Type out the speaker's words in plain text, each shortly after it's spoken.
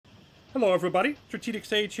Hello everybody, Strategic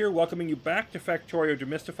Sage here, welcoming you back to Factorio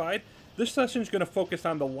Demystified. This session is going to focus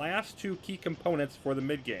on the last two key components for the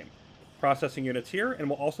mid-game. Processing units here, and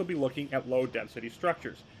we'll also be looking at low-density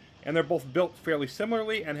structures. And they're both built fairly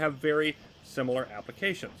similarly and have very similar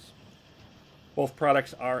applications. Both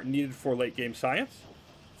products are needed for late-game science,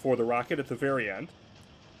 for the rocket at the very end.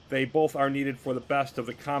 They both are needed for the best of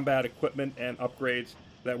the combat equipment and upgrades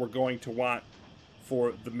that we're going to want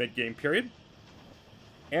for the mid-game period.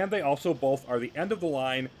 And they also both are the end of the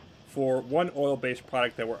line for one oil-based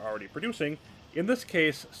product that we're already producing. In this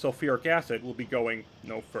case, sulfuric acid will be going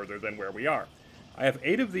no further than where we are. I have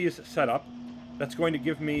 8 of these set up. That's going to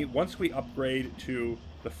give me, once we upgrade to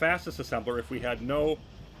the fastest assembler, if we had no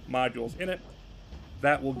modules in it,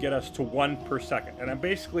 that will get us to 1 per second. And I'm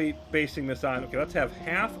basically basing this on, okay, let's have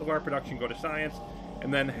half of our production go to science,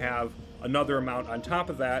 and then have another amount on top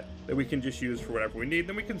of that that we can just use for whatever we need.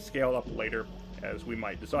 Then we can scale up later as we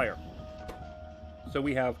might desire. So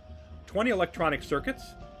we have 20 electronic circuits,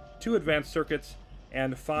 2 advanced circuits,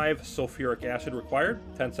 and 5 sulfuric acid required,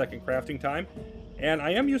 10-second crafting time. And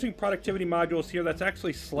I am using productivity modules here. That's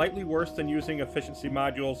actually slightly worse than using efficiency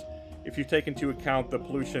modules if you take into account the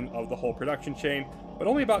pollution of the whole production chain, but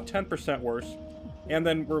only about 10% worse. And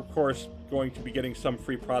then we're, of course, going to be getting some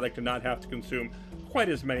free product and not have to consume quite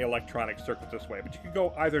as many electronic circuits this way, but you could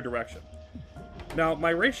go either direction. Now, my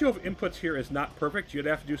ratio of inputs here is not perfect. You'd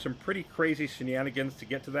have to do some pretty crazy shenanigans to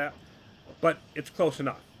get to that, but it's close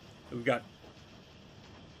enough. We've got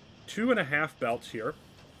 2.5 belts here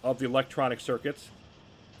of the electronic circuits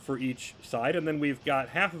for each side, and then we've got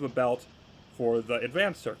half of a belt for the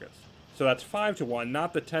advanced circuits. So that's 5 to 1,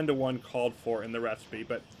 not the 10 to 1 called for in the recipe,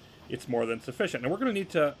 but it's more than sufficient. And we're going to need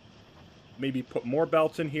to maybe put more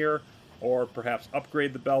belts in here, or perhaps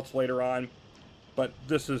upgrade the belts later on, but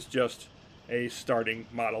this is just a starting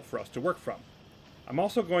model for us to work from. I'm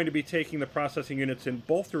also going to be taking the processing units in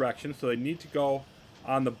both directions, so they need to go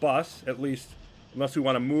on the bus, at least unless we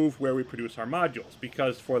want to move where we produce our modules,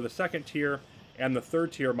 because for the second tier and the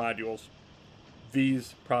third tier modules,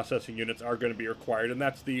 these processing units are going to be required, and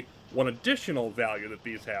that's the one additional value that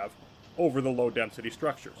these have over the low density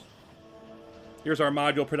structures. Here's our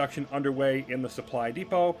module production underway in the supply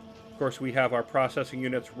depot. Of course, we have our processing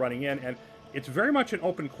units running in, and it's very much an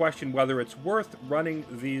open question whether it's worth running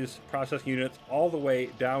these processing units all the way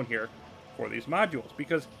down here for these modules,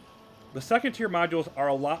 because the second tier modules are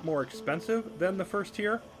a lot more expensive than the first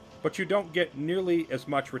tier, but you don't get nearly as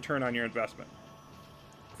much return on your investment.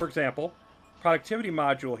 For example, productivity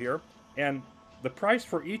module here, and the price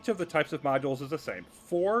for each of the types of modules is the same.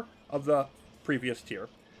 4 of the previous tier,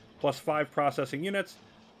 plus 5 processing units,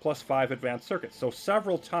 plus 5 advanced circuits. So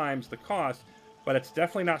several times the cost, but it's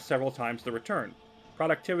definitely not several times the return.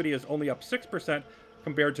 Productivity is only up 6%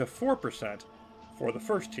 compared to 4% for the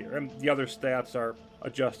first tier, and the other stats are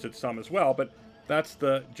adjusted some as well, but that's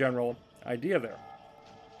the general idea there.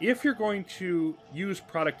 If you're going to use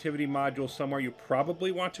productivity modules somewhere, you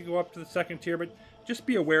probably want to go up to the second tier, but just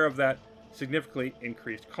be aware of that significantly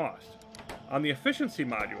increased cost. On the efficiency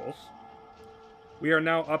modules, we are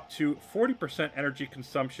now up to 40% energy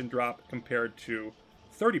consumption drop compared to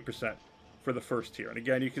 30% for the first tier. And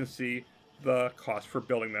again, you can see the cost for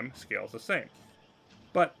building them scales the same.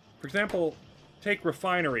 But, for example, take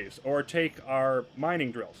refineries or take our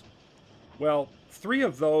mining drills. Well, 3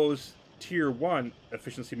 of those tier 1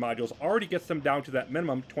 efficiency modules already gets them down to that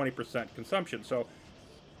minimum 20% consumption. So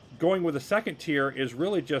going with a second tier is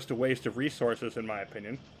really just a waste of resources, in my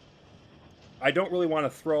opinion. I don't really want to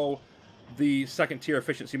throw the second tier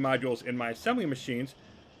efficiency modules in my assembly machines,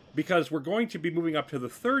 because we're going to be moving up to the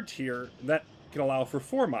third tier that can allow for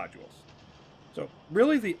 4 modules. So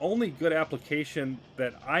really the only good application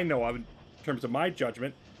that I know of in terms of my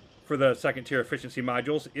judgment for the second tier efficiency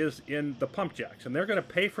modules is in the pump jacks, and they're going to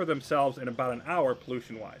pay for themselves in about an hour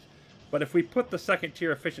pollution wise. But if we put the second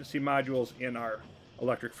tier efficiency modules in our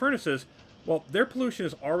electric furnaces, well, their pollution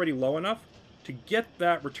is already low enough to get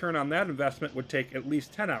that return on that investment would take at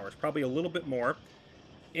least 10 hours, probably a little bit more,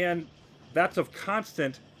 and that's of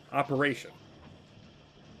constant operation.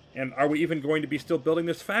 And are we even going to be still building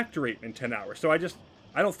this factory in 10 hours? So I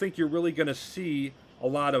don't think you're really going to see a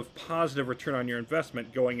lot of positive return on your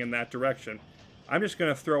investment going in that direction. I'm just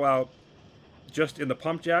going to throw out, just in the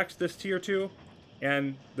pump jacks, this tier 2,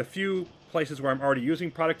 and the few places where I'm already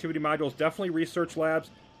using productivity modules, definitely research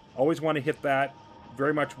labs. Always want to hit that.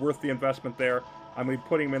 Very much worth the investment there. I'm going to be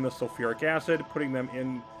putting them in the sulfuric acid, putting them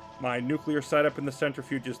in my nuclear setup in the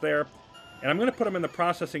centrifuges there. And I'm going to put them in the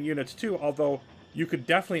processing units too, although you could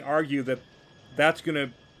definitely argue that that's going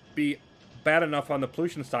to be bad enough on the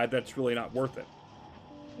pollution side that it's really not worth it.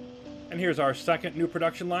 And here's our second new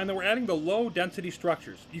production line that we're adding the low density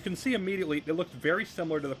structures. You can see immediately it looks very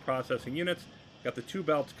similar to the processing units. Got the two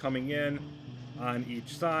belts coming in on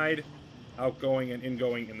each side, outgoing and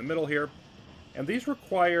ingoing in the middle here. And these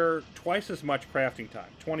require twice as much crafting time,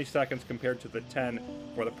 20 seconds compared to the 10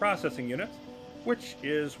 for the processing units, which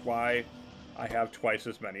is why I have twice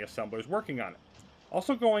as many assemblers working on it.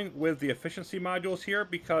 Also going with the efficiency modules here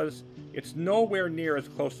because it's nowhere near as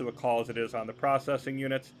close to a call as it is on the processing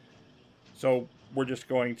units. So we're just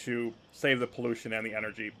going to save the pollution and the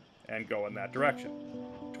energy and go in that direction.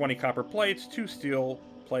 20 copper plates, 2 steel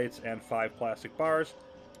plates, and 5 plastic bars.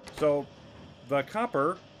 So the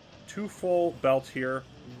copper, 2 full belts here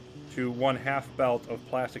to 1/2 belt of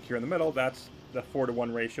plastic here in the middle. That's the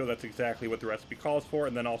 4-to-1 ratio. That's exactly what the recipe calls for.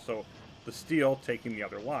 And then also the steel taking the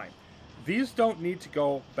other line. These don't need to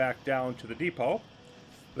go back down to the depot.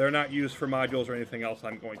 They're not used for modules or anything else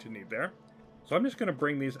I'm going to need there. So I'm just going to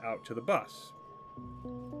bring these out to the bus.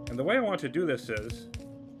 And the way I want to do this is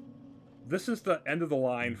the end of the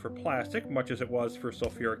line for plastic, much as it was for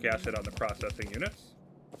sulfuric acid on the processing units.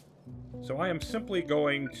 So I am simply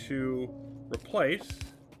going to replace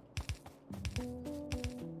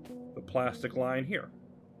the plastic line here.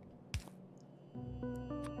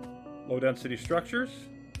 Low density structures,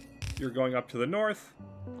 you're going up to the north,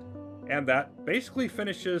 and that basically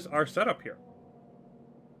finishes our setup here.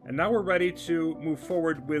 And now we're ready to move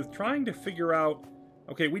forward with trying to figure out,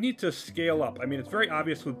 okay, we need to scale up. I mean, it's very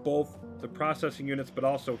obvious with both the processing units, but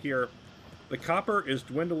also here, the copper is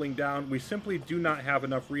dwindling down. We simply do not have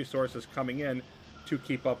enough resources coming in to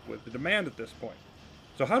keep up with the demand at this point.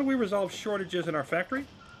 So how do we resolve shortages in our factory?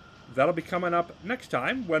 That'll be coming up next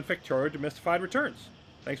time when Factorio Demystified returns.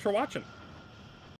 Thanks for watching.